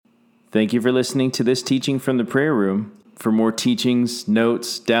Thank you for listening to this teaching from the prayer room. For more teachings,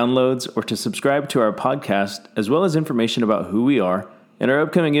 notes, downloads, or to subscribe to our podcast, as well as information about who we are and our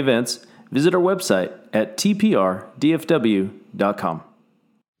upcoming events, visit our website at tprdfw.com.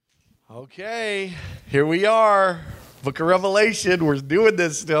 Okay, here we are. Book of Revelation. We're doing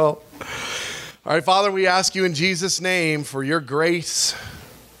this still. All right, Father, we ask you in Jesus' name for your grace.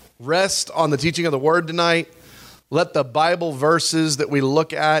 Rest on the teaching of the word tonight. Let the Bible verses that we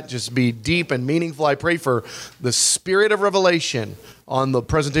look at just be deep and meaningful. I pray for the spirit of revelation on the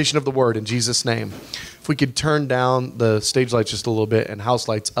presentation of the word in Jesus' name. If we could turn down the stage lights just a little bit and house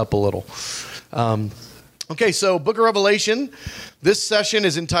lights up a little. Okay, so Book of Revelation. This session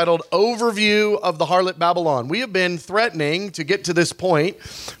is entitled Overview of the Harlot Babylon. We have been threatening to get to this point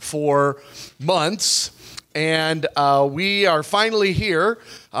for months. And we are finally here.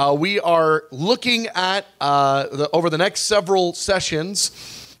 We are looking at, over the next several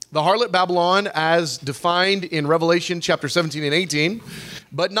sessions, the harlot Babylon as defined in Revelation chapter 17 and 18,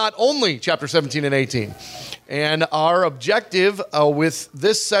 but not only chapter 17 and 18. And our objective with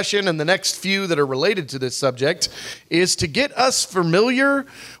this session and the next few that are related to this subject is to get us familiar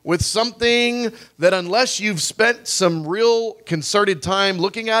with something that, unless you've spent some real concerted time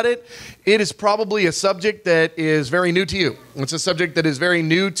looking at it, it is probably a subject that is very new to you. It's a subject that is very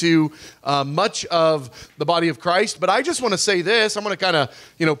new to much of the body of Christ. But I just want to say this. I'm going to kind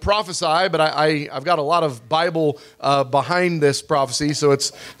of, prophesy, but I've got a lot of Bible behind this prophecy, so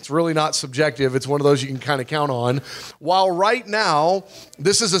it's really not subjective. It's one of those you can kind of count on. While right now,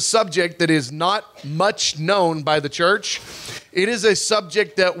 this is a subject that is not much known by the church, it is a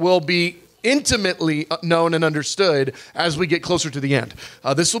subject that will be intimately known and understood as we get closer to the end.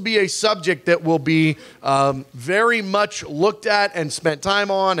 This will be a subject that will be very much looked at and spent time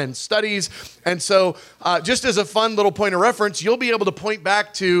on and studies. And so just as a fun little point of reference, you'll be able to point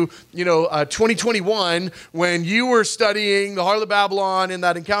back to, 2021 when you were studying the Harlot Babylon in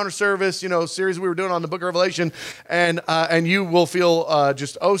that encounter service, series we were doing on the Book of Revelation. And you will feel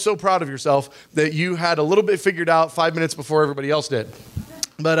just so proud of yourself that you had a little bit figured out 5 minutes before everybody else did.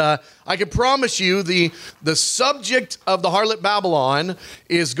 But I can promise you the subject of the harlot Babylon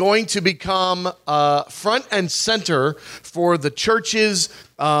is going to become front and center for the church's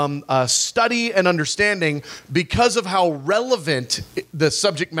study and understanding because of how relevant the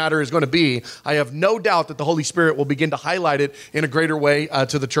subject matter is going to be. I have no doubt that the Holy Spirit will begin to highlight it in a greater way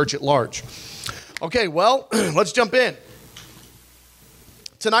to the church at large. Okay, well, let's jump in.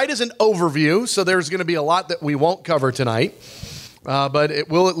 Tonight is an overview, so there's going to be a lot that we won't cover tonight. But it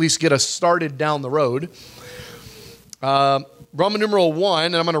will at least get us started down the road. Roman numeral 1,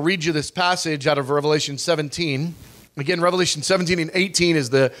 and I'm going to read you this passage out of Revelation 17. Again, Revelation 17 and 18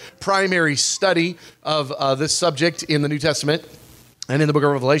 is the primary study of this subject in the New Testament and in the book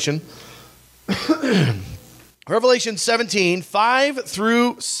of Revelation. Revelation 17, 5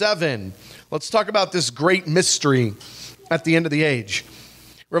 through 7. Let's talk about this great mystery at the end of the age.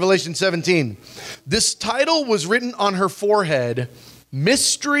 Revelation 17. This title was written on her forehead,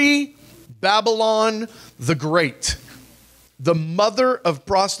 Mystery Babylon the Great, the mother of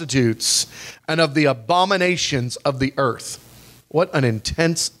prostitutes and of the abominations of the earth. What an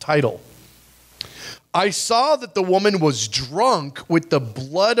intense title. I saw that the woman was drunk with the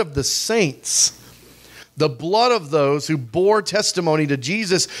blood of the saints, the blood of those who bore testimony to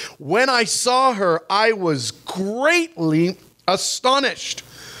Jesus. When I saw her, I was greatly astonished.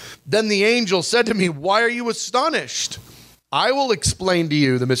 Then the angel said to me, "Why are you astonished? I will explain to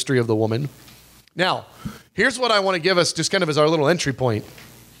you the mystery of the woman." Now, here's what I want to give us just kind of as our little entry point.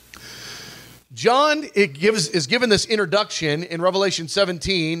 John is given this introduction in Revelation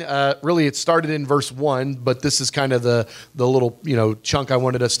 17. Really, it started in verse 1, but this is kind of the little chunk I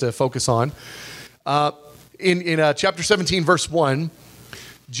wanted us to focus on. In chapter 17, verse 1,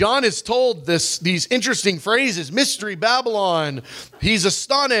 John is told these interesting phrases, Mystery Babylon. He's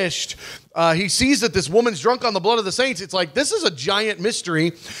astonished. He sees that this woman's drunk on the blood of the saints. It's like, this is a giant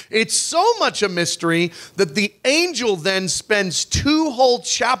mystery. It's so much a mystery that the angel then spends 2 whole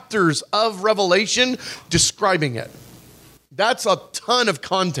chapters of Revelation describing it. That's a ton of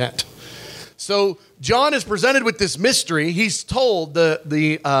content. So John is presented with this mystery. He's told the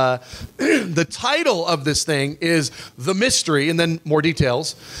title of this thing is The Mystery, and then more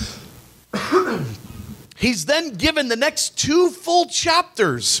details. He's then given the next 2 full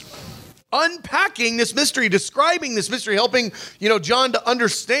chapters unpacking this mystery, describing this mystery, helping John to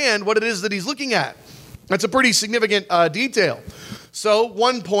understand what it is that he's looking at. That's a pretty significant detail. So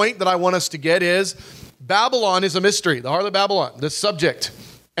one point that I want us to get is Babylon is a mystery, the harlot Babylon, this subject.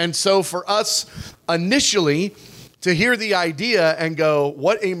 And so for us initially to hear the idea and go,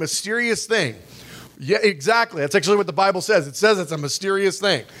 what a mysterious thing. Yeah, exactly. That's actually what the Bible says. It says it's a mysterious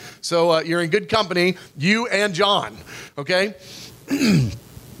thing. So you're in good company, you and John, okay?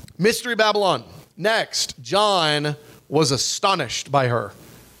 Mystery Babylon. Next, John was astonished by her.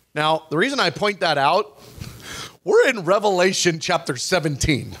 Now, the reason I point that out, we're in Revelation chapter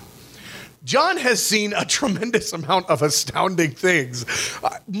 17. John has seen a tremendous amount of astounding things,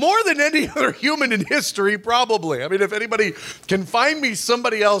 more than any other human in history, probably. I mean, if anybody can find me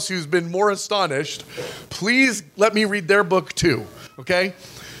somebody else who's been more astonished, please let me read their book too, okay?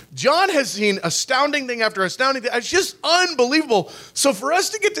 John has seen astounding thing after astounding thing. It's just unbelievable. So for us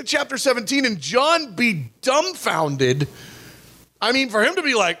to get to chapter 17 and John be dumbfounded, I mean, for him to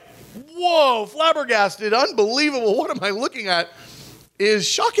be like, whoa, flabbergasted, unbelievable, what am I looking at, is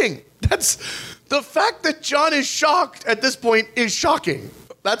shocking. That's the fact that John is shocked at this point is shocking.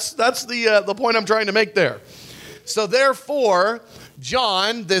 That's the point I'm trying to make there. So therefore,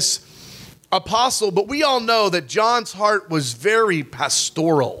 John, this apostle, but we all know that John's heart was very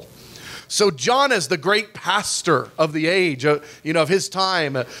pastoral. So John, as the great pastor of the age, of his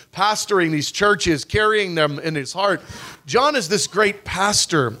time, pastoring these churches, carrying them in his heart, John, as this great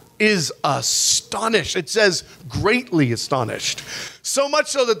pastor, is astonished. It says greatly astonished. So much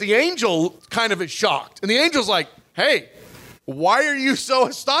so that the angel kind of is shocked. And the angel's like, hey, why are you so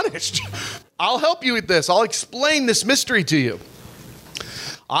astonished? I'll help you with this. I'll explain this mystery to you.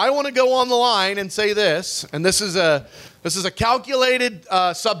 I want to go on the line and say this, and this is a calculated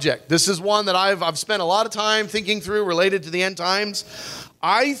subject. This is one that I've spent a lot of time thinking through related to the end times.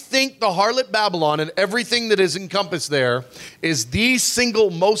 I think the harlot Babylon and everything that is encompassed there is the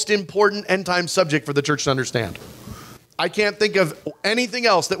single most important end time subject for the church to understand. I can't think of anything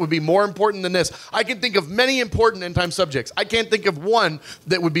else that would be more important than this. I can think of many important end time subjects. I can't think of one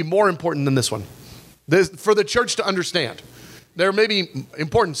that would be more important than this one. For the church to understand. There may be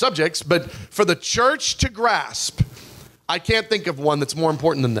important subjects, but for the church to grasp, I can't think of one that's more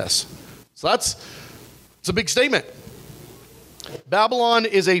important than this. So it's a big statement. Babylon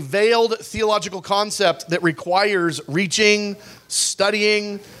is a veiled theological concept that requires reaching,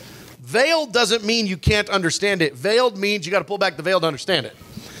 studying. Veiled doesn't mean you can't understand it. Veiled means you got to pull back the veil to understand it.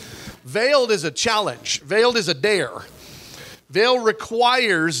 Veiled is a challenge. Veiled is a dare. Veil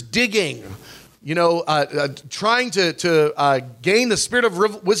requires digging, trying to gain the spirit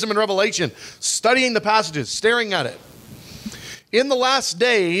of wisdom and revelation, studying the passages, staring at it. In the last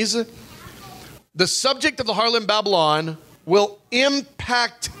days, the subject of the harlot Babylon will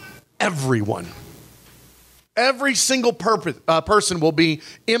impact everyone. Every single person will be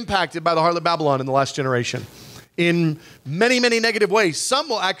impacted by the harlot Babylon in the last generation in many, many negative ways. Some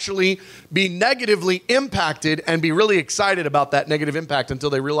will actually be negatively impacted and be really excited about that negative impact until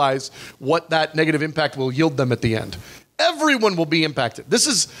they realize what that negative impact will yield them at the end. Everyone will be impacted. This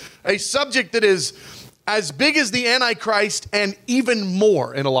is a subject that is as big as the Antichrist and even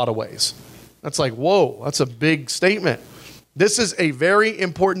more in a lot of ways. That's like, whoa, that's a big statement. This is a very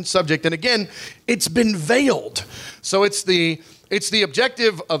important subject. And again, it's been veiled. So it's the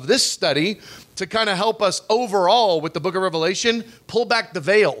objective of this study to kind of help us overall with the book of Revelation, pull back the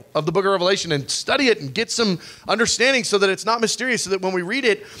veil of the book of Revelation and study it and get some understanding so that it's not mysterious, so that when we read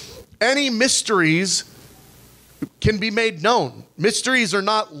it, any mysteries can be made known. Mysteries are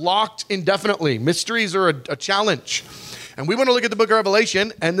not locked indefinitely. Mysteries are a challenge. And we want to look at the book of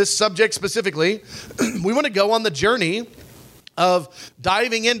Revelation and this subject specifically. We want to go on the journey of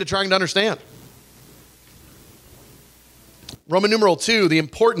diving into trying to understand. Roman numeral 2, the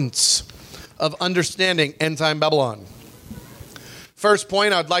importance of understanding end-time Babylon. First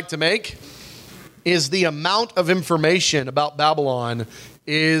point I'd like to make is the amount of information about Babylon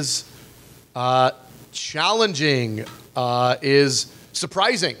is challenging, is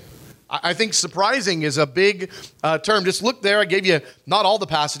surprising. I think surprising is a big term. Just look there. I gave you not all the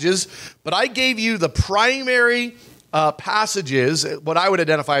passages, but I gave you the primary passages, what I would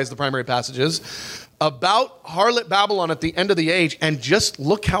identify as the primary passages, about harlot Babylon at the end of the age, and just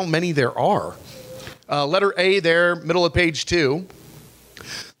look how many there are. Letter A there, middle of page 2.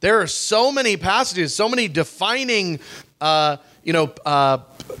 There are so many passages, so many defining,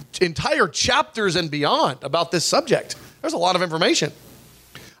 entire chapters and beyond about this subject. There's a lot of information.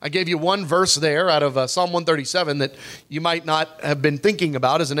 I gave you one verse there out of Psalm 137 that you might not have been thinking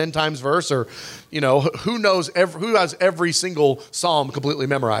about as an end times verse, or, who has every single psalm completely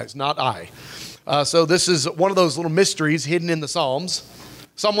memorized? Not I. So this is one of those little mysteries hidden in the Psalms.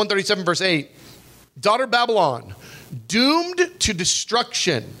 Psalm 137 verse 8, daughter Babylon, doomed to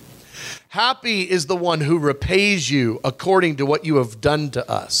destruction. Happy is the one who repays you according to what you have done to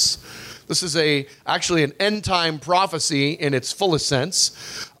us. This is actually an end time prophecy in its fullest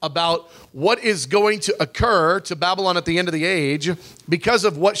sense about what is going to occur to Babylon at the end of the age because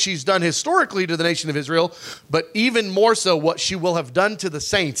of what she's done historically to the nation of Israel, but even more so what she will have done to the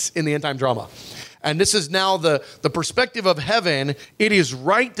saints in the end time drama. And this is now the perspective of heaven. It is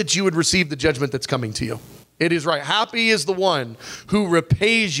right that you would receive the judgment that's coming to you. It is right. Happy is the one who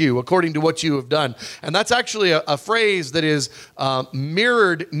repays you according to what you have done. And that's actually a phrase that is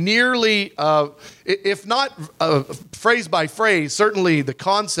mirrored nearly, if not phrase by phrase, certainly the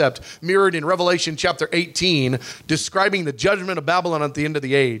concept mirrored in Revelation chapter 18, describing the judgment of Babylon at the end of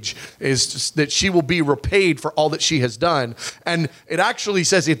the age, is just that she will be repaid for all that she has done. And it actually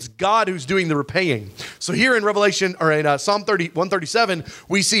says it's God who's doing the repaying. So here in Revelation, or in Psalm 137,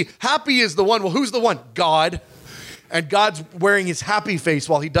 we see happy is the one. Well, who's the one? God. And God's wearing his happy face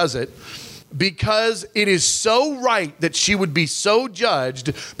while he does it, because it is so right that she would be so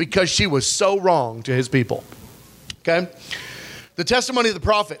judged because she was so wrong to his people. Okay? The testimony of the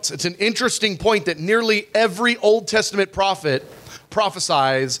prophets. It's an interesting point that nearly every Old Testament prophet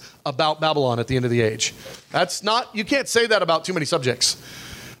prophesies about Babylon at the end of the age. That's not, you can't say that about too many subjects.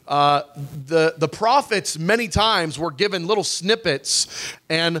 The prophets many times were given little snippets,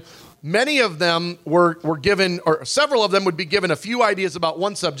 and many of them were given, or several of them would be given a few ideas about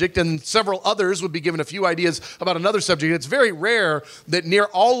one subject, and several others would be given a few ideas about another subject. It's very rare that near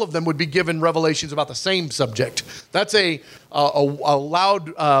all of them would be given revelations about the same subject. That's a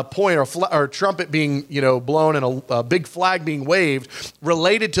loud point or trumpet being blown and a big flag being waved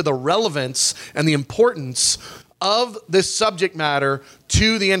related to the relevance and the importance of this subject matter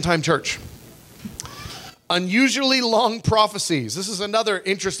to the end time church. Unusually long prophecies. This is another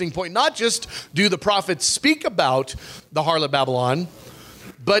interesting point. Not just do the prophets speak about the harlot Babylon,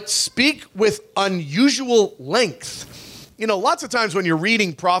 but speak with unusual length. Lots of times when you're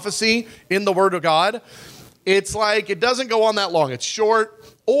reading prophecy in the Word of God, it's like it doesn't go on that long. It's short,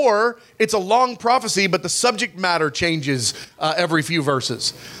 or it's a long prophecy, but the subject matter changes every few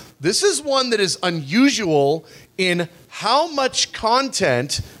verses. This is one that is unusual in how much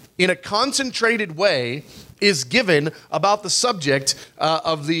content in a concentrated way is given about the subject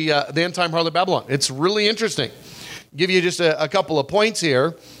of the end time harlot Babylon. It's really interesting. Give you just a couple of points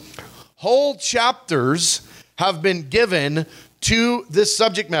here. Whole chapters have been given to this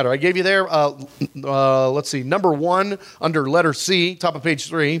subject matter. I gave you there, let's see, number 1 under letter C, top of page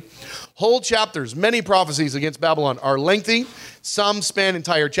 3. Whole chapters, many prophecies against Babylon are lengthy. Some span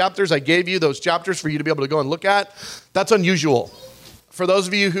entire chapters. I gave you those chapters for you to be able to go and look at. That's unusual. For those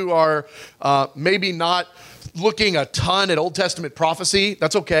of you who are maybe not looking a ton at Old Testament prophecy,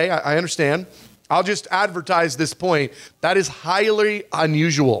 that's okay. I understand. I'll just advertise this point. That is highly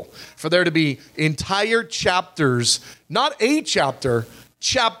unusual for there to be entire chapters, not a chapter,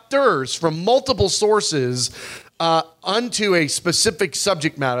 chapters from multiple sources unto a specific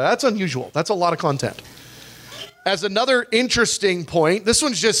subject matter. That's unusual. That's a lot of content. As another interesting point, this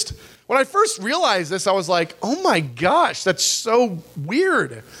one's just, when I first realized this, I was like, oh my gosh, that's so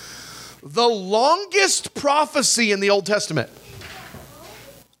weird. The longest prophecy in the Old Testament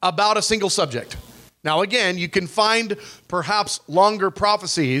about a single subject. Now, again, you can find perhaps longer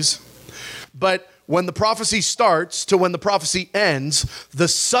prophecies, but when the prophecy starts to when the prophecy ends, the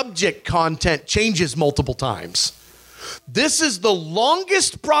subject content changes multiple times. This is the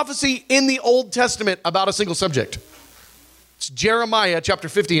longest prophecy in the Old Testament about a single subject. It's Jeremiah chapter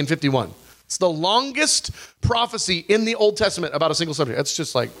 50 and 51. It's the longest prophecy in the Old Testament about a single subject. It's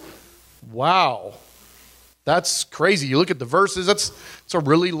just like, wow, that's crazy. You look at the verses, it's a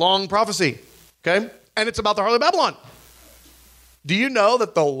really long prophecy, okay? And it's about the harlot Babylon. Do you know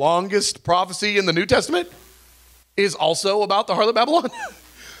that the longest prophecy in the New Testament is also about the harlot Babylon?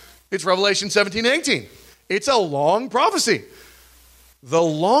 It's Revelation 17 and 18. It's a long prophecy. The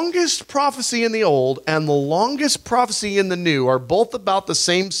longest prophecy in the Old and the longest prophecy in the New are both about the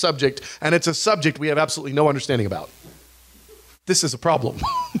same subject, and it's a subject we have absolutely no understanding about. This is a problem.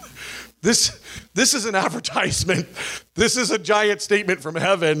 This is an advertisement. This is a giant statement from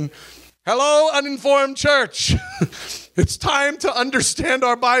heaven. Hello, uninformed church. It's time to understand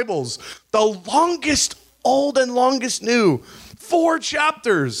our Bibles. The longest Old and longest New. 4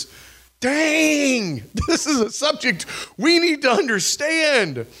 chapters. Dang, this is a subject we need to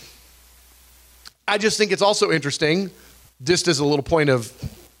understand. I just think it's also interesting, just as a little point of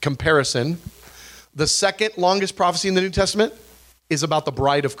comparison, the second longest prophecy in the New Testament is about the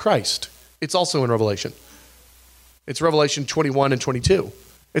bride of Christ. It's also in Revelation. It's Revelation 21 and 22.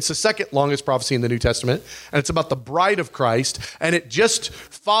 It's the second longest prophecy in the New Testament, and it's about the bride of Christ, and it just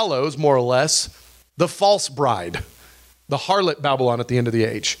follows, more or less, the false bride, the harlot Babylon at the end of the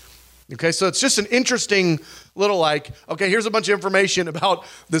age. Okay, so it's just an interesting little okay, here's a bunch of information about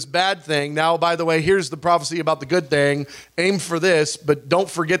this bad thing. Now, by the way, here's the prophecy about the good thing. Aim for this, but don't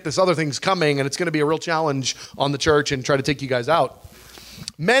forget this other thing's coming, and it's going to be a real challenge on the church and try to take you guys out.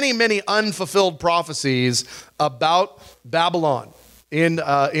 Many, many unfulfilled prophecies about Babylon in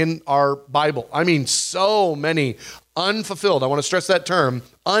our Bible. I mean, so many unfulfilled. I want to stress that term,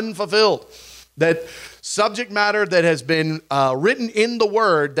 unfulfilled. That subject matter that has been written in the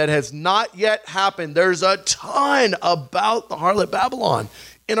Word that has not yet happened. There's a ton about the harlot Babylon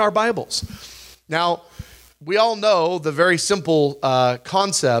in our Bibles. Now, we all know the very simple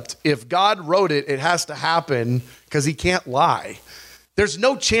concept. If God wrote it, it has to happen because he can't lie. There's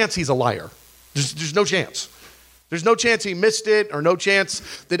no chance he's a liar. There's no chance. There's no chance he missed it or no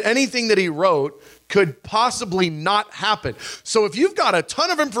chance that anything that he wrote could possibly not happen. So if you've got a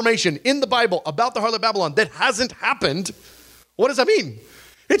ton of information in the Bible about the harlot Babylon that hasn't happened, what does that mean?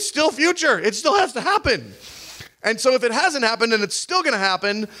 It's still future. It still has to happen. And so if it hasn't happened and it's still going to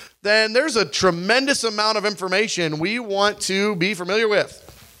happen, then there's a tremendous amount of information we want to be familiar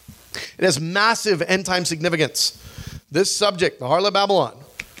with. It has massive end-time significance. This subject, the harlot Babylon,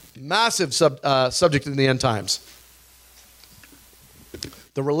 massive subject in the end times.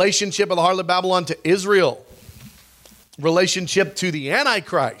 The relationship of the harlot Babylon to Israel, relationship to the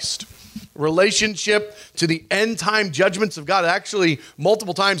Antichrist, relationship to the end time judgments of God. Actually,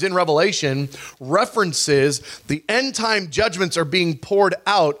 multiple times in Revelation, references the end time judgments are being poured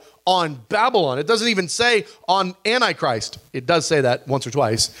out on Babylon. It doesn't even say on Antichrist. It does say that once or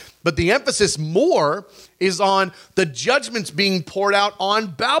twice, but the emphasis more is on the judgments being poured out on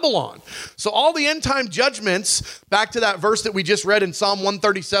Babylon. So all the end time judgments, back to that verse that we just read in Psalm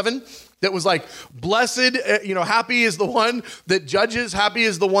 137, that was like, blessed, happy is the one that judges, happy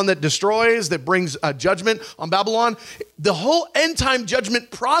is the one that destroys, that brings judgment on Babylon. The whole end time judgment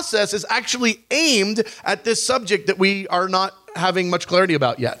process is actually aimed at this subject that we are not having much clarity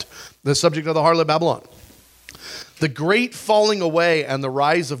about yet, the subject of the harlot Babylon. The great falling away and the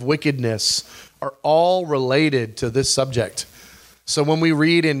rise of wickedness are all related to this subject. So when we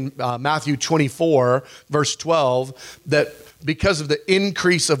read in Matthew 24, verse 12, that because of the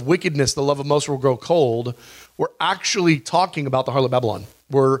increase of wickedness, the love of most will grow cold, we're actually talking about the harlot Babylon.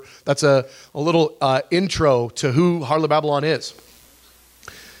 That's a little intro to who harlot Babylon is.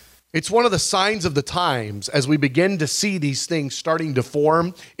 It's one of the signs of the times as we begin to see these things starting to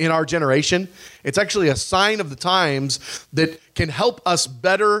form in our generation. It's actually a sign of the times that can help us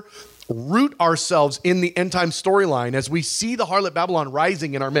better root ourselves in the end time storyline as we see the harlot Babylon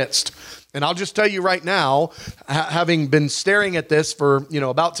rising in our midst. And I'll just tell you right now, having been staring at this for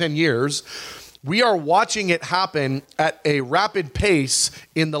about 10 years, we are watching it happen at a rapid pace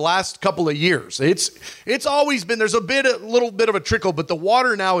in the last couple of years. It's always been, there's a little bit of a trickle, but the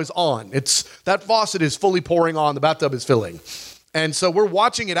water now is on. That faucet is fully pouring on, the bathtub is filling. And so we're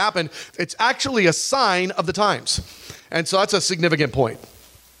watching it happen. It's actually a sign of the times. And so that's a significant point.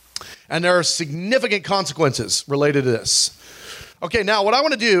 And there are significant consequences related to this. Okay, now what I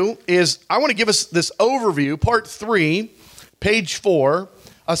want to do is I want to give us this overview, part 3, page 4,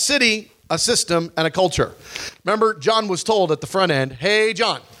 a city, a system, and a culture. Remember, John was told at the front end, hey,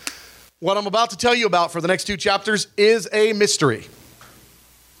 John, what I'm about to tell you about for the next 2 chapters is a mystery.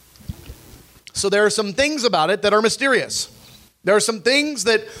 So there are some things about it that are mysterious. There are some things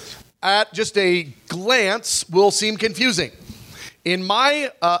that at just a glance will seem confusing. In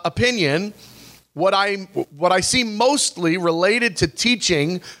my opinion, what I see mostly related to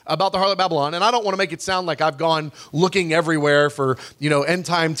teaching about the harlot Babylon, and I don't want to make it sound like I've gone looking everywhere for, end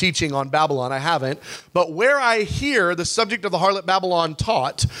time teaching on Babylon. I haven't. But where I hear the subject of the harlot Babylon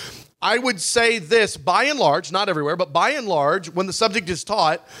taught, I would say this, by and large, not everywhere, but by and large, when the subject is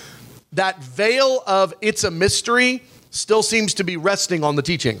taught, that veil of it's a mystery still seems to be resting on the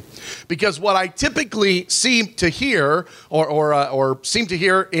teaching. Because what I typically seem to hear or seem to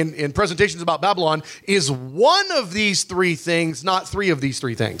hear in presentations about Babylon is one of these 3 things, not 3 of these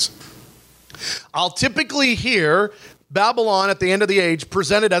 3 things. I'll typically hear Babylon at the end of the age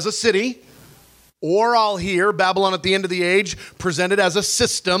presented as a city, or I'll hear Babylon at the end of the age presented as a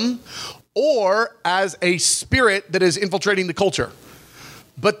system, or as a spirit that is infiltrating the culture.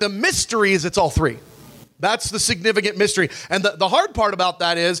 But the mystery is it's all 3. That's the significant mystery. And the hard part about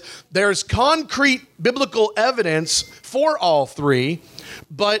that is there's concrete biblical evidence for all 3,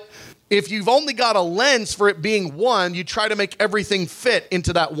 but if you've only got a lens for it being one, you try to make everything fit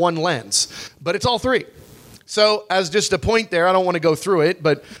into that one lens. But it's all 3. So as just a point there, I don't want to go through it,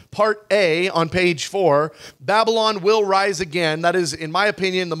 but part A on page 4, Babylon will rise again. That is, in my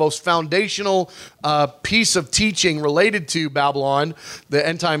opinion, the most foundational piece of teaching related to Babylon, the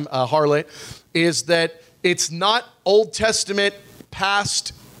end time harlot, is that it's not Old Testament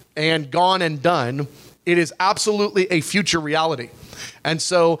past and gone and done. It is absolutely a future reality. And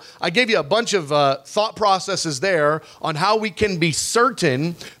so I gave you a bunch of thought processes there on how we can be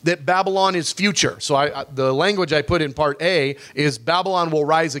certain that Babylon is future. So the language I put in part A is Babylon will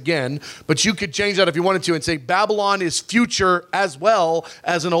rise again, but you could change that if you wanted to and say Babylon is future as well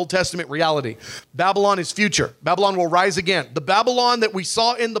as an Old Testament reality. Babylon is future. Babylon will rise again. The Babylon that we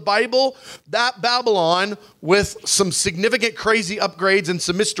saw in the Bible, that Babylon with some significant crazy upgrades and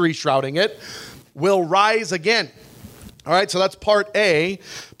some mystery shrouding it, will rise again. All right, so that's part A.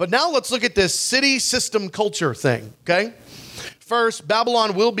 But now let's look at this city system culture thing, okay? First,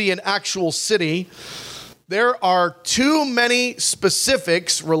 Babylon will be an actual city. There are too many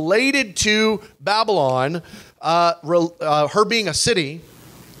specifics related to Babylon, her being a city,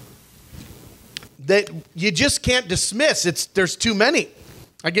 that you just can't dismiss. There's too many.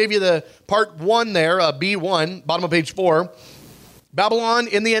 I gave you the part 1 there, B1, bottom of page 4. Babylon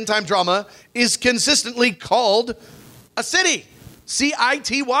in the end time drama is consistently called a city.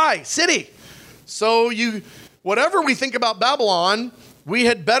 C-I-T-Y, city. So whatever we think about Babylon, we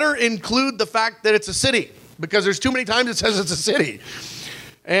had better include the fact that it's a city, because there's too many times it says it's a city.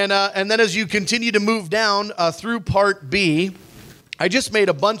 And then as you continue to move down through part B, I just made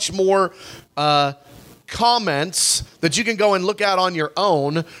a bunch more comments that you can go and look at on your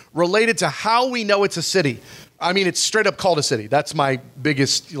own related to how we know it's a city. I mean, it's straight up called a city. That's my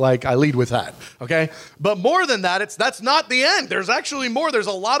biggest, I lead with that, okay? But more than that, that's not the end. There's actually more. There's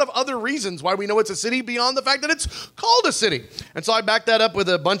a lot of other reasons why we know it's a city beyond the fact that it's called a city. And so I backed that up with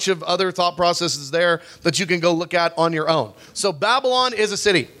a bunch of other thought processes there that you can go look at on your own. So Babylon is a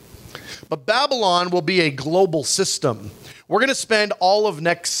city, but Babylon will be a global system. We're going to spend all of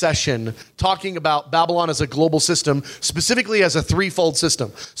next session talking about Babylon as a global system, specifically as a threefold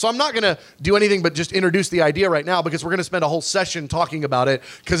system. So I'm not going to do anything but just introduce the idea right now, because we're going to spend a whole session talking about it,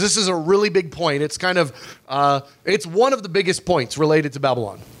 because this is a really big point. It's kind of, it's one of the biggest points related to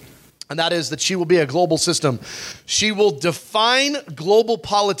Babylon. And that is that she will be a global system. She will define global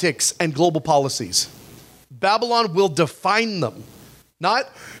politics and global policies. Babylon will define them. Not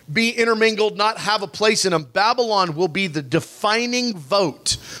be intermingled, not have a place in them. Babylon will be the defining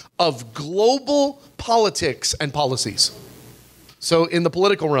vote of global politics and policies. So in the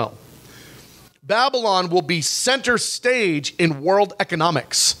political realm, Babylon will be center stage in world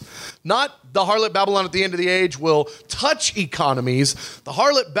economics. Not the harlot Babylon at the end of the age will touch economies. The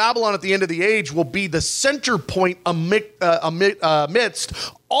harlot Babylon at the end of the age will be the center point amidst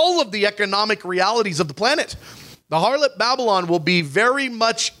all of the economic realities of the planet. The harlot Babylon will be very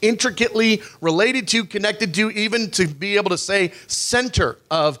much intricately related to, connected to, even to be able to say center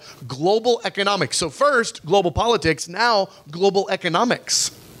of global economics. So first, global politics, now global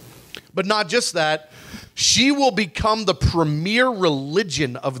economics. But not just that, she will become the premier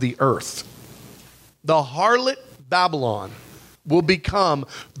religion of the earth. The harlot Babylon will become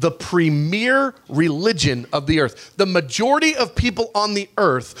the premier religion of the earth. The majority of people on the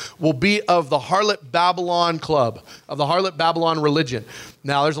earth will be of the harlot Babylon club, of the harlot Babylon religion.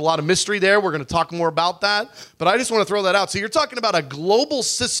 Now, there's a lot of mystery there. We're going to talk more about that, but I just want to throw that out. So you're talking about a global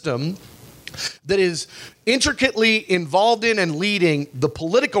system that is intricately involved in and leading the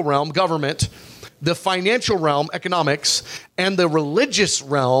political realm, government, the financial realm, economics, and the religious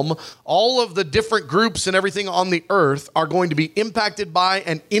realm. All of the different groups and everything on the earth are going to be impacted by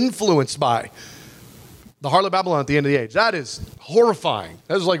and influenced by the harlot Babylon at the end of the age. That is horrifying.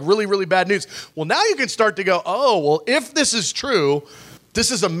 That is really, really bad news. Well, now you can start to go, oh, well, if this is true,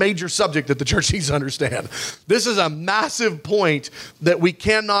 this is a major subject that the church needs to understand. This is a massive point that we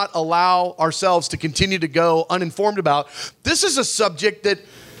cannot allow ourselves to continue to go uninformed about. This is a subject that,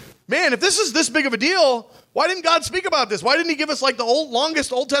 man, if this is this big of a deal, why didn't God speak about this? Why didn't he give us the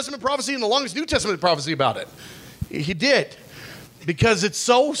longest Old Testament prophecy and the longest New Testament prophecy about it? He did, because it's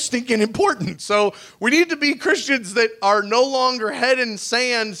so stinking important. So we need to be Christians that are no longer head in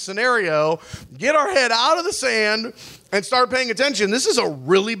sand scenario, get our head out of the sand and start paying attention. This is a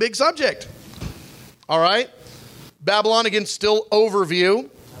really big subject. All right. Babylon, again, still overview.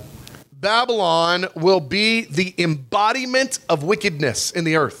 Babylon will be the embodiment of wickedness in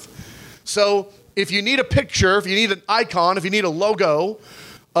the earth. So if you need a picture, if you need an icon, if you need a logo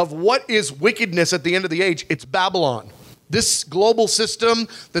of what is wickedness at the end of the age, it's Babylon. This global system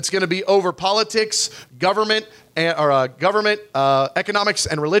that's going to be over politics, government, economics,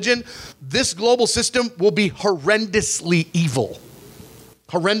 and religion, this global system will be horrendously evil.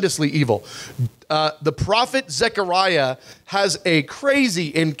 Horrendously evil. The prophet Zechariah has a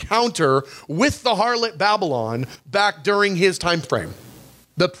crazy encounter with the harlot Babylon back during his time frame.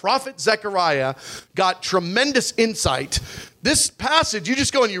 The prophet Zechariah got tremendous insight. This passage, you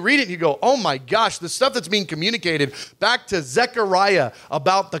just go and you read it and you go, oh my gosh, the stuff that's being communicated back to Zechariah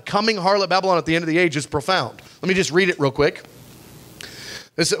about the coming harlot Babylon at the end of the age is profound. Let me just read it real quick.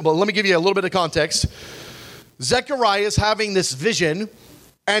 Let me give you a little bit of context. Zechariah is having this vision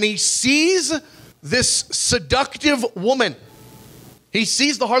and he sees this seductive woman. He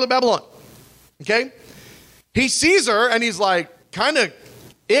sees the harlot Babylon, okay? He sees her and he's like kind of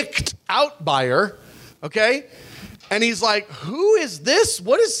icked out by her, okay? And he's like, who is this?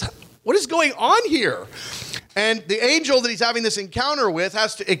 What is going on here? And the angel that he's having this encounter with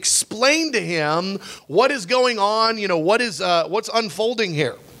has to explain to him what is going on, what's unfolding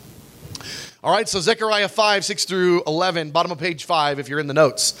here. All right, so Zechariah 5, 6 through 11, bottom of page 5, if you're in the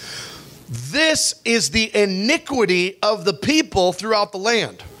notes. This is the iniquity of the people throughout the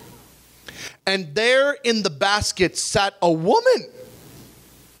land. And there in the basket sat a woman.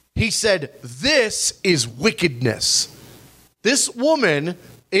 He said, this is wickedness. This woman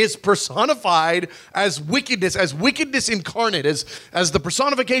is personified as wickedness incarnate, as the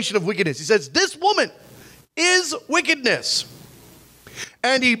personification of wickedness. He says, this woman is wickedness.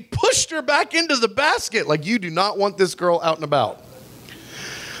 And he pushed her back into the basket, like, you do not want this girl out and about.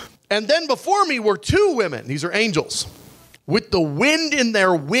 And then before me were two women, these are angels, with the wind in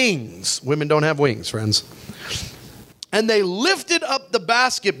their wings. Women don't have wings, friends. And they lifted up the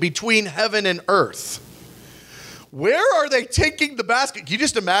basket between heaven and earth. Where are they taking the basket? Can you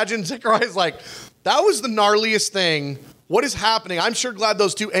just imagine? Zechariah's like, that was the gnarliest thing. What is happening? I'm sure glad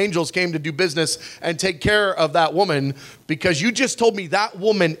those two angels came to do business and take care of that woman, because you just told me that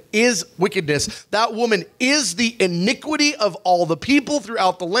woman is wickedness. That woman is the iniquity of all the people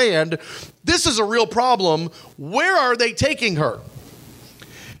throughout the land. This is a real problem. Where are they taking her?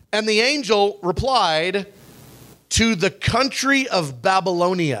 And the angel replied, to the country of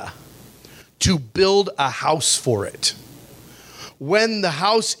Babylonia, to build a house for it. When the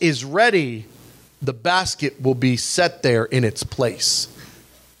house is ready, the basket will be set there in its place.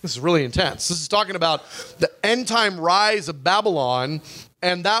 This is really intense. This is talking about the end time rise of Babylon,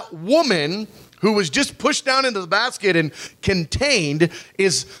 and that woman who was just pushed down into the basket and contained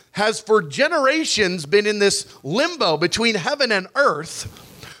has for generations been in this limbo between heaven and earth.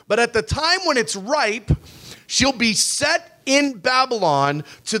 But at the time when it's ripe, she'll be set in Babylon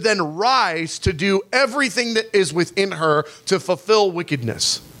to then rise to do everything that is within her to fulfill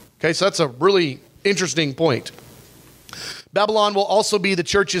wickedness. Okay, so that's a really interesting point. Babylon will also be the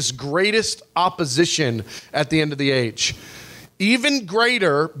church's greatest opposition at the end of the age. Even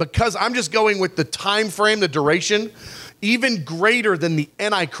greater, because I'm just going with the time frame, the duration, even greater than the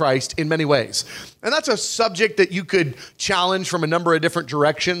Antichrist in many ways. And that's a subject that you could challenge from a number of different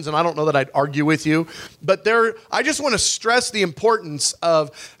directions, and I don't know that I'd argue with you. But I just want to stress the importance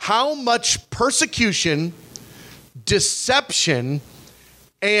of how much persecution, deception,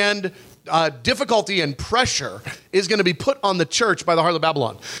 and difficulty and pressure is going to be put on the church by the harlot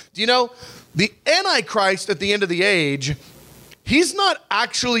Babylon. Do you know, the Antichrist at the end of the age, he's not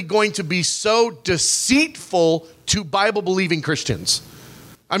actually going to be so deceitful to Bible-believing Christians.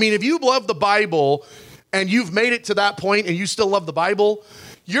 I mean, if you love the Bible and you've made it to that point and you still love the Bible,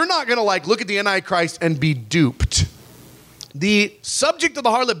 you're not going to look at the Antichrist and be duped. The subject of the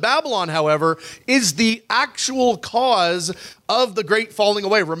harlot Babylon, however, is the actual cause of the great falling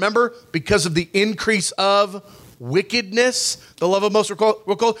away. Remember, because of the increase of wickedness, the love of most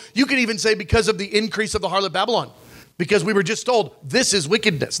will call. You could even say because of the increase of the harlot Babylon, because we were just told this is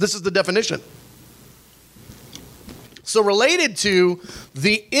wickedness. This is the definition. So related to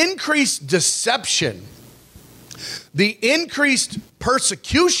the increased deception, the increased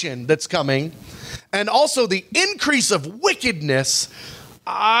persecution that's coming, and also the increase of wickedness,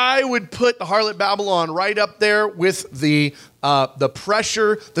 I would put the harlot Babylon right up there with the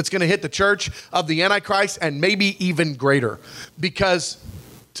pressure that's going to hit the church of the Antichrist, and maybe even greater. Because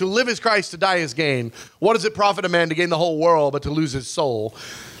to live is Christ, to die is gain. What does it profit a man to gain the whole world but to lose his soul?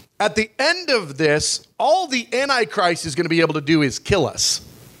 At the end of this, all the Antichrist is going to be able to do is kill us.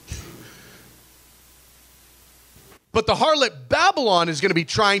 But the harlot Babylon is going to be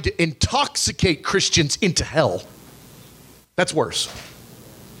trying to intoxicate Christians into hell. That's worse.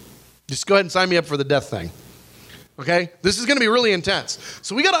 Just go ahead and sign me up for the death thing. Okay, this is going to be really intense.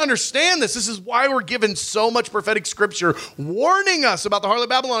 So we got to understand this. This is why we're given so much prophetic scripture warning us about the harlot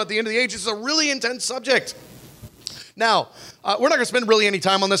Babylon at the end of the age. It's a really intense subject. Now, we're not going to spend really any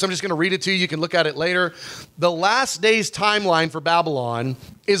time on this. I'm just going to read it to you. You can look at it later. The last days timeline for Babylon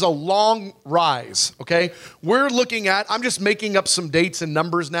is a long rise, okay? We're looking at, I'm just making up some dates and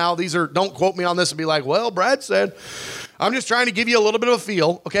numbers now. These are, don't quote me on this and be like, well, Brad said. I'm just trying to give you a little bit of a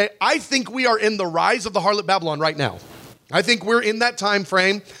feel, okay? I think we are in the rise of the harlot Babylon right now. I think we're in that time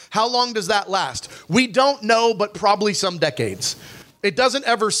frame. How long does that last? We don't know, but probably some decades. It doesn't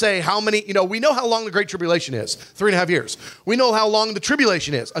ever say how many, we know how long the Great Tribulation is, 3.5 years. We know how long the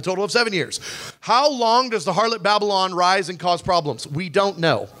tribulation is, a total of 7 years. How long does the harlot Babylon rise and cause problems? We don't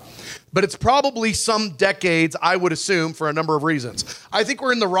know. But it's probably some decades, I would assume, for a number of reasons. I think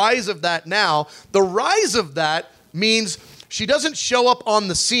we're in the rise of that now. The rise of that means she doesn't show up on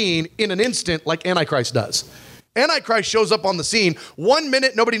the scene in an instant like Antichrist does. Antichrist shows up on the scene. 1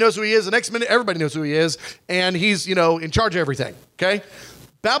 minute, nobody knows who he is. The next minute, everybody knows who he is. And he's, in charge of everything, okay?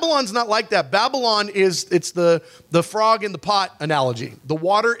 Babylon's not like that. Babylon it's the frog in the pot analogy. The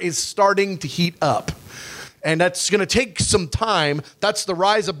water is starting to heat up. And that's going to take some time. That's the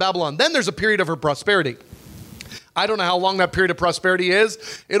rise of Babylon. Then there's a period of her prosperity. I don't know how long that period of prosperity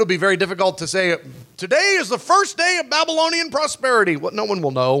is. It'll be very difficult to say, today is the first day of Babylonian prosperity. Well, no one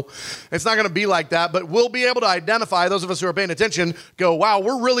will know. It's not going to be like that, but we'll be able to identify, those of us who are paying attention, go, wow,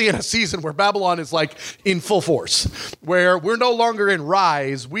 we're really in a season where Babylon is like in full force, where we're no longer in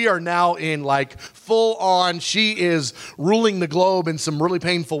rise. We are now in like full on, she is ruling the globe in some really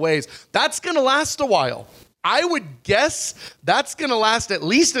painful ways. That's going to last a while. I would guess that's going to last at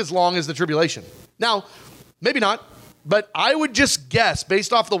least as long as the tribulation. Now, maybe not, but I would just guess,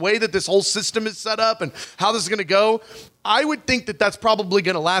 based off the way that this whole system is set up and how this is going to go, I would think that that's probably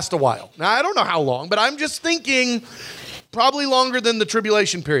going to last a while. Now, I don't know how long, but I'm just thinking probably longer than the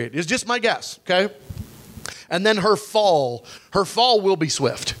tribulation period. It's just my guess, okay? And then her fall will be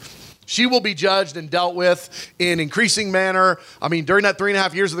swift. She will be judged and dealt with in increasing manner. I mean, during that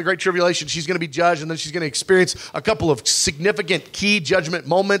 3.5 years of the Great Tribulation, she's going to be judged, and then she's going to experience a couple of significant key judgment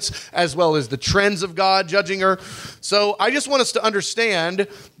moments, as well as the trends of God judging her. So I just want us to understand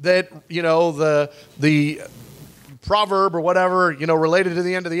that, the proverb or whatever, related to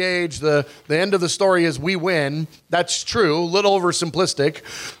the end of the age, the end of the story is we win. That's true, a little oversimplistic,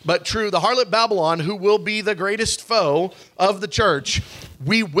 but true. The harlot Babylon, who will be the greatest foe of the church,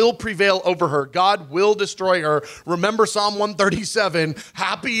 we will prevail over her. God will destroy her. Remember Psalm 137,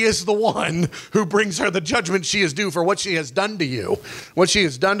 happy is the one who brings her the judgment she is due for what she has done to you, what she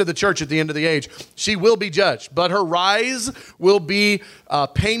has done to the church at the end of the age. She will be judged, but her rise will be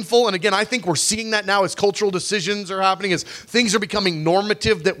painful. And again, I think we're seeing that now as cultural decisions are happening, as things are becoming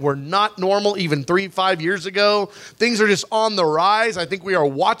normative that were not normal even 3-5 years ago. Things are just on the rise. I think we are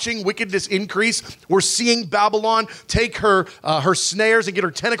watching wickedness increase. We're seeing Babylon take her snares and get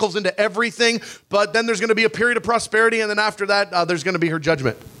her tentacles into everything, but then there's going to be a period of prosperity, and then after that, there's going to be her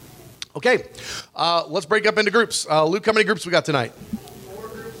judgment. Okay, let's break up into groups. Luke, how many groups we got tonight? 4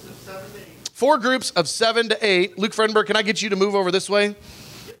 groups of 7 to 8. 4 groups of 7 to 8. Luke Fredenberg, can I get you to move over this way?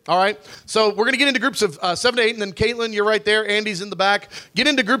 All right, so we're going to get into groups of 7 to 8, and then Caitlin, you're right there. Andy's in the back. Get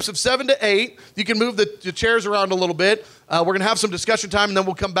into groups of 7 to 8. You can move the chairs around a little bit. We're going to have some discussion time, and then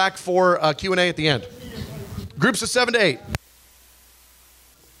we'll come back for Q&A at the end. Groups of 7 to 8.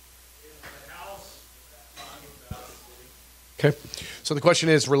 Okay, so the question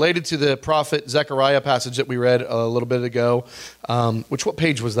is related to the prophet Zechariah passage that we read a little bit ago. What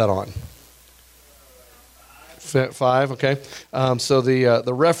page was that on? 5, okay. So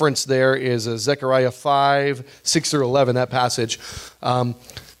the reference there is Zechariah 5, 6 through 11, that passage.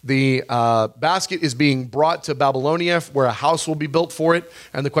 The basket is being brought to Babylonia where a house will be built for it.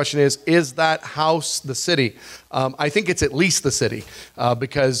 And the question is that house the city? I think it's at least the city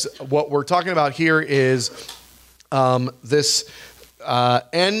because what we're talking about here is this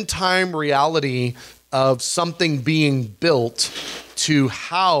end time reality of something being built to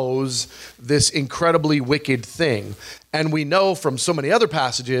house this incredibly wicked thing. And we know from so many other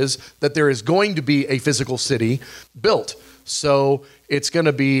passages that there is going to be a physical city built. So it's going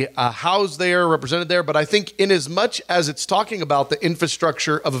to be housed there, represented there. But I think in as much as it's talking about the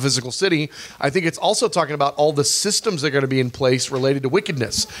infrastructure of a physical city, I think it's also talking about all the systems that are going to be in place related to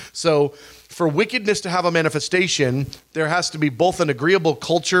wickedness. So for wickedness to have a manifestation, there has to be both an agreeable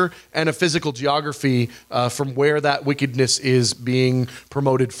culture and a physical geography from where that wickedness is being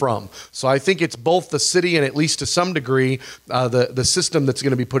promoted from. So I think it's both the city and, at least to some degree, the system that's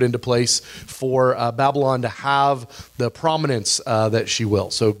going to be put into place for Babylon to have the prominence that she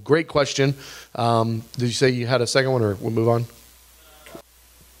will. So great question. Did you say you had a second one, or we'll move on?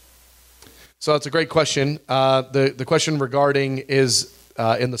 So that's a great question. The question regarding is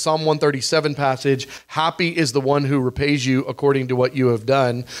in the Psalm 137 passage, happy is the one who repays you according to what you have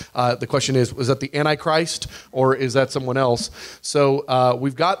done. The question is, was that the Antichrist or is that someone else? So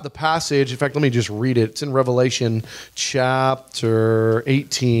we've got the passage. In fact, let me just read it. It's in Revelation chapter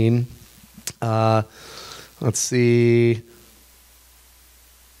 18. Let's see.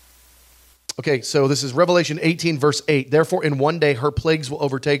 Okay, so this is Revelation 18, verse 8. Therefore, in one day her plagues will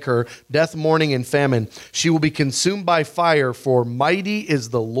overtake her, death, mourning, and famine. She will be consumed by fire, for mighty is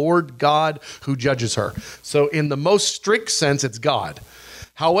the Lord God who judges her. So in the most strict sense, it's God.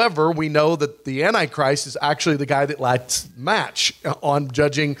 However, we know that the Antichrist is actually the guy that lacks match on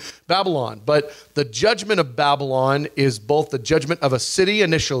judging Babylon. But the judgment of Babylon is both the judgment of a city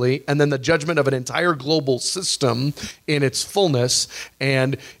initially and then the judgment of an entire global system in its fullness.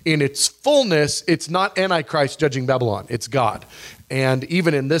 And in its fullness, it's not Antichrist judging Babylon, it's God. And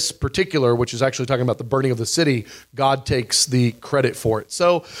even in this particular, which is actually talking about the burning of the city, God takes the credit for it.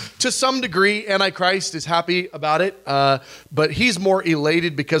 So to some degree, Antichrist is happy about it, but he's more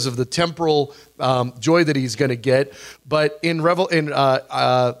elated because of the temporal joy that he's going to get. But in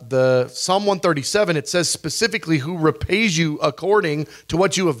the Psalm 137, it says specifically who repays you according to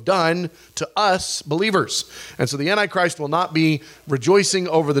what you have done to us believers. And so the Antichrist will not be rejoicing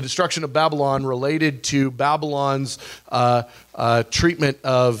over the destruction of Babylon related to Babylon's treatment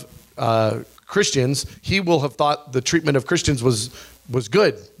of Christians. He will have thought the treatment of Christians was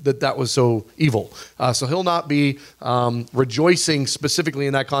good, that was so evil. So he'll not be rejoicing specifically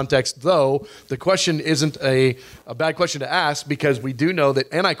in that context, though the question isn't a bad question to ask, because we do know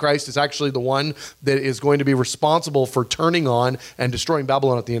that Antichrist is actually the one that is going to be responsible for turning on and destroying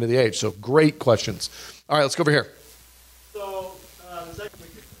Babylon at the end of the age. So great questions. All right, let's go over here. So,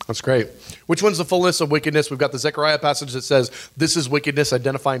 That's great. Which one's the fullness of wickedness? We've got the Zechariah passage that says this is wickedness,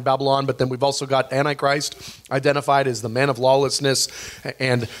 identifying Babylon, but then we've also got Antichrist identified as the man of lawlessness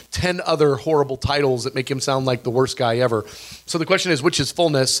and 10 other horrible titles that make him sound like the worst guy ever. So the question is, which is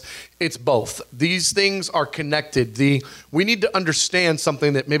fullness? It's both. These things are connected. We need to understand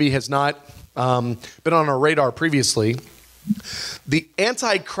something that maybe has not been on our radar previously. The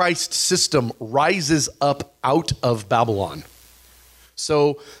Antichrist system rises up out of Babylon.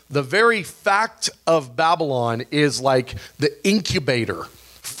 So the very fact of Babylon is like the incubator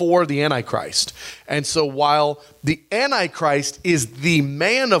for the Antichrist. And so while the Antichrist is the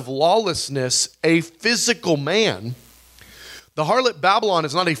man of lawlessness, a physical man, the harlot Babylon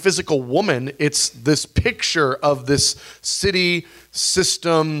is not a physical woman. It's this picture of this city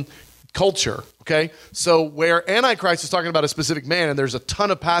system culture. Okay, so where Antichrist is talking about a specific man, and there's a ton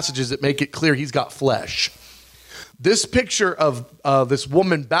of passages that make it clear he's got flesh. This picture of this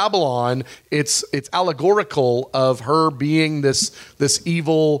woman Babylon, it's allegorical of her being this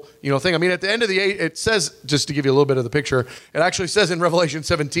evil thing. I mean, at the end of the age, it says, just to give you a little bit of the picture, it actually says in Revelation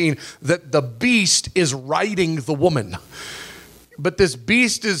 17 that the beast is riding the woman. But this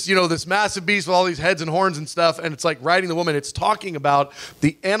beast is, this massive beast with all these heads and horns and stuff, and it's like riding the woman. It's talking about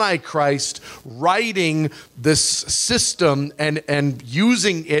the Antichrist riding this system and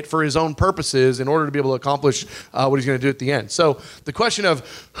using it for his own purposes in order to be able to accomplish what he's going to do at the end. So the question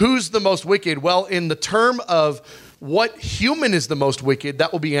of who's the most wicked? Well, in the term of what human is the most wicked,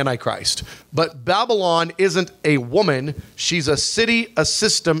 that will be Antichrist. But Babylon isn't a woman. She's a city, a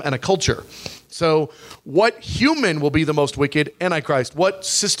system, and a culture. So what human will be the most wicked? Antichrist. What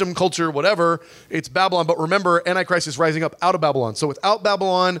system, culture, whatever, it's Babylon. But remember, Antichrist is rising up out of Babylon. So without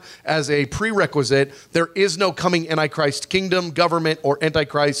Babylon as a prerequisite, there is no coming Antichrist kingdom, government, or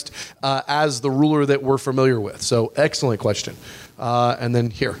Antichrist as the ruler that we're familiar with. So excellent question. And then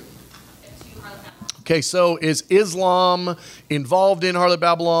here. Okay, so is Islam involved in Harlot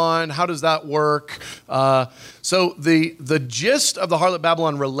Babylon? How does that work? So the gist of the Harlot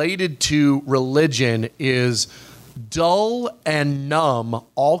Babylon related to religion is dull and numb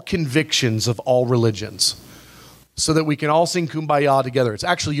all convictions of all religions, so that we can all sing Kumbaya together. It's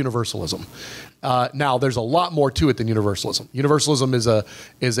actually universalism. Now, there's a lot more to it than universalism. Universalism is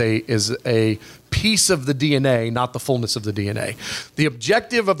a piece of the DNA, not the fullness of the DNA. The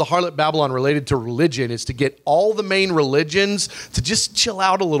objective of the harlot Babylon related to religion is to get all the main religions to just chill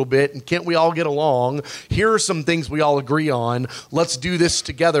out a little bit, and can't we all get along? Here are some things we all agree on. Let's do this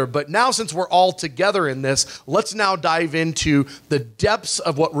together. But now, since we're all together in this, let's now dive into the depths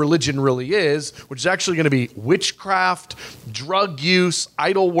of what religion really is, which is actually going to be witchcraft, drug use,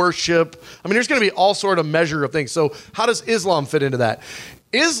 idol worship. I mean, there's going to be all sort of measure of things. So how does Islam fit into that?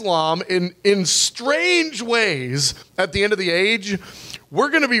 Islam, in strange ways, at the end of the age, we're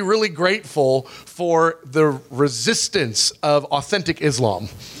going to be really grateful for the resistance of authentic Islam.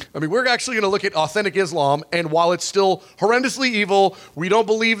 I mean, we're actually going to look at authentic Islam, and while it's still horrendously evil, we don't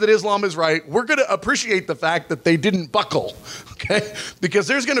believe that Islam is right, we're going to appreciate the fact that they didn't buckle, okay? Because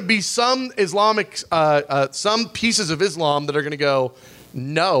there's going to be some some pieces of Islam that are going to go,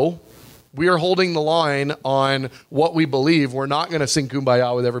 no, we are holding the line on what we believe. We're not going to sing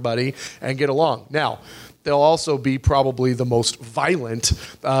Kumbaya with everybody and get along. Now, they'll also be probably the most violent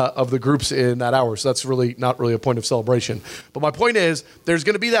of the groups in that hour. So that's really not really a point of celebration. But my point is, there's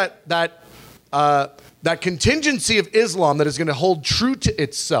going to be that contingency of Islam that is going to hold true to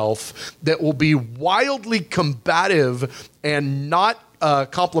itself, that will be wildly combative and not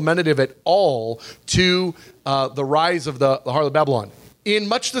complementative at all to the rise of the harlot Babylon. In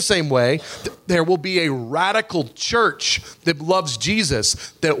much the same way, there will be a radical church that loves Jesus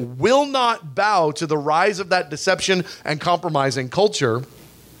that will not bow to the rise of that deception and compromising culture,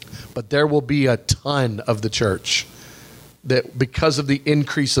 but there will be a ton of the church that, because of the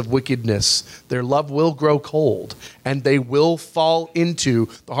increase of wickedness, their love will grow cold and they will fall into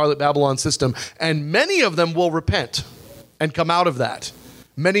the harlot Babylon system, and many of them will repent and come out of that.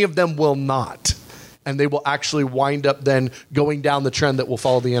 Many of them will not. And they will actually wind up then going down the trend that will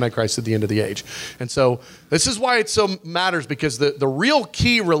follow the Antichrist at the end of the age. And so this is why it so matters, because the real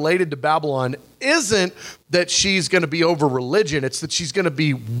key related to Babylon isn't that she's going to be over religion. It's that she's going to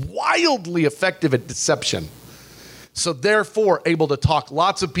be wildly effective at deception. So therefore, able to talk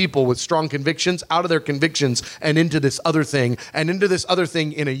lots of people with strong convictions out of their convictions and into this other thing, and into this other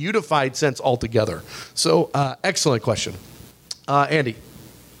thing in a unified sense altogether. So excellent question. Andy.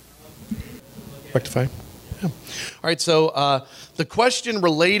 Rectify. Yeah. All right, so the question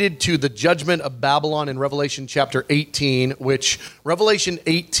related to the judgment of Babylon in Revelation chapter 18, which Revelation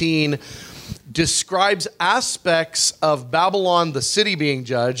 18 describes aspects of Babylon, the city being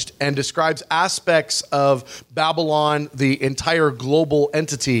judged, and describes aspects of Babylon, the entire global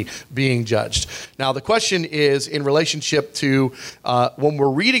entity being judged. Now, the question is in relationship to when we're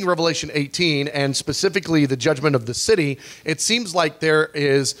reading Revelation 18, and specifically the judgment of the city, it seems like there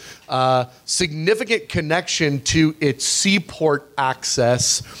is significant connection to its seaport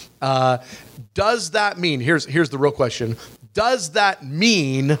access. Does that mean, here's the real question, does that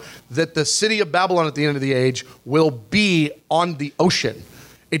mean that the city of Babylon at the end of the age will be on the ocean?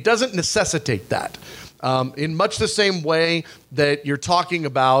 It doesn't necessitate that. In much the same way that you're talking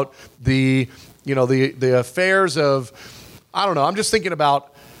about the affairs of, I don't know, I'm just thinking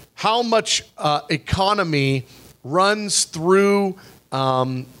about how much economy runs through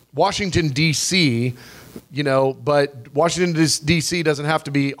Washington, D.C., but Washington, D.C. doesn't have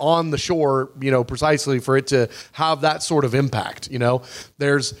to be on the shore, precisely for it to have that sort of impact.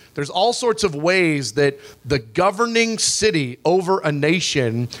 There's all sorts of ways that the governing city over a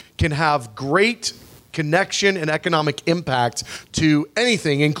nation can have great connection and economic impact to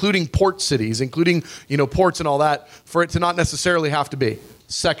anything, including port cities, including, ports and all that, for it to not necessarily have to be.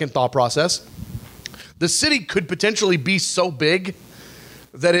 Second thought process. The city could potentially be so big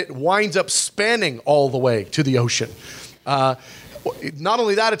that it winds up spanning all the way to the ocean. Not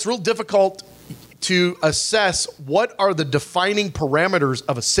only that, it's real difficult to assess what are the defining parameters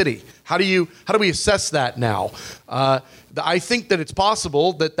of a city. How do we assess that now? I think that it's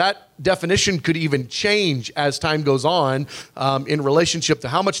possible that definition could even change as time goes on in relationship to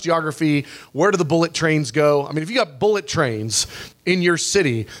how much geography, where do the bullet trains go? I mean, if you got bullet trains in your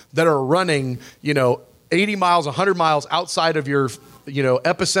city that are running, 80 miles, 100 miles outside of your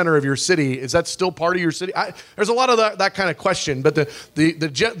epicenter of your city, is that still part of your city? There's a lot of that kind of question, but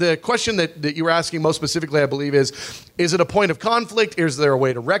the question that you were asking most specifically, I believe, is it a point of conflict? Is there a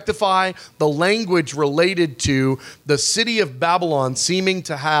way to rectify the language related to the city of Babylon seeming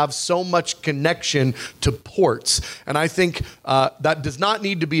to have so much connection to ports? And I think that does not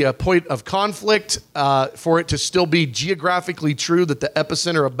need to be a point of conflict for it to still be geographically true that the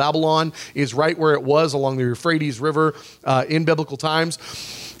epicenter of Babylon is right where it was along the Euphrates River in biblical times.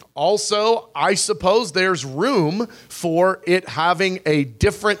 Also, I suppose there's room for it having a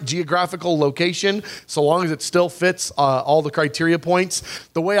different geographical location, so long as it still fits all the criteria points.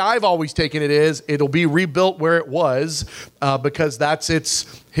 The way I've always taken it is it'll be rebuilt where it was because that's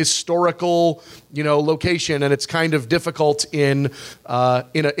its historical, location, and it's kind of difficult in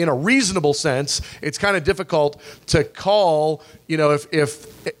a reasonable sense. It's kind of difficult to call,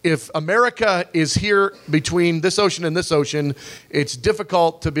 if America is here between this ocean and this ocean, it's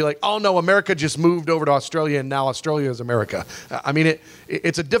difficult to be like, oh no, America just moved over to Australia and now Australia is America. I mean,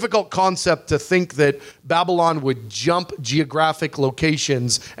 it's a difficult concept to think that Babylon would jump geographic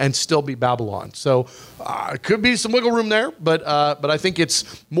locations and still be Babylon. So it could be some wiggle room there, but I think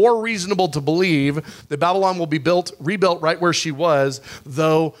it's more reasonable to believe that Babylon will be rebuilt right where she was,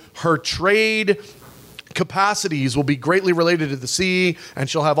 though her trade capacities will be greatly related to the sea, and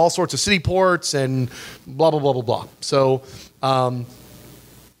she'll have all sorts of city ports and blah, blah, blah, blah, blah. So,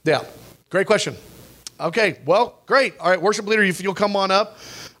 great question. Okay, well, great. All right, worship leader, if you'll come on up.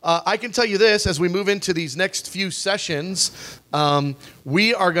 I can tell you this, as we move into these next few sessions,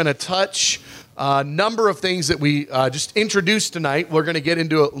 we are going to touch a number of things that we just introduced tonight. We're going to get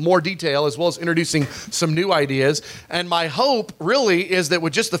into more detail, as well as introducing some new ideas. And my hope really is that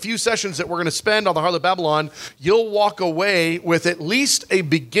with just the few sessions that we're going to spend on the Harlot Babylon, you'll walk away with at least a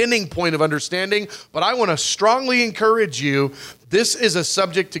beginning point of understanding. But I want to strongly encourage you, this is a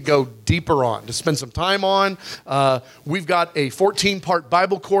subject to go deeper on, to spend some time on. We've got a 14-part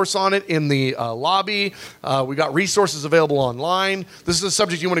Bible course on it in the lobby. We've got resources available online. This is a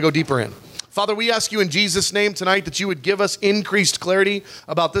subject you want to go deeper in. Father, we ask you in Jesus' name tonight that you would give us increased clarity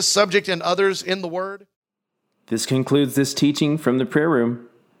about this subject and others in the Word. This concludes this teaching from the prayer room.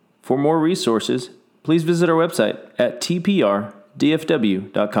 For more resources, please visit our website at tprdfw.com.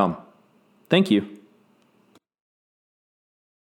 Thank you.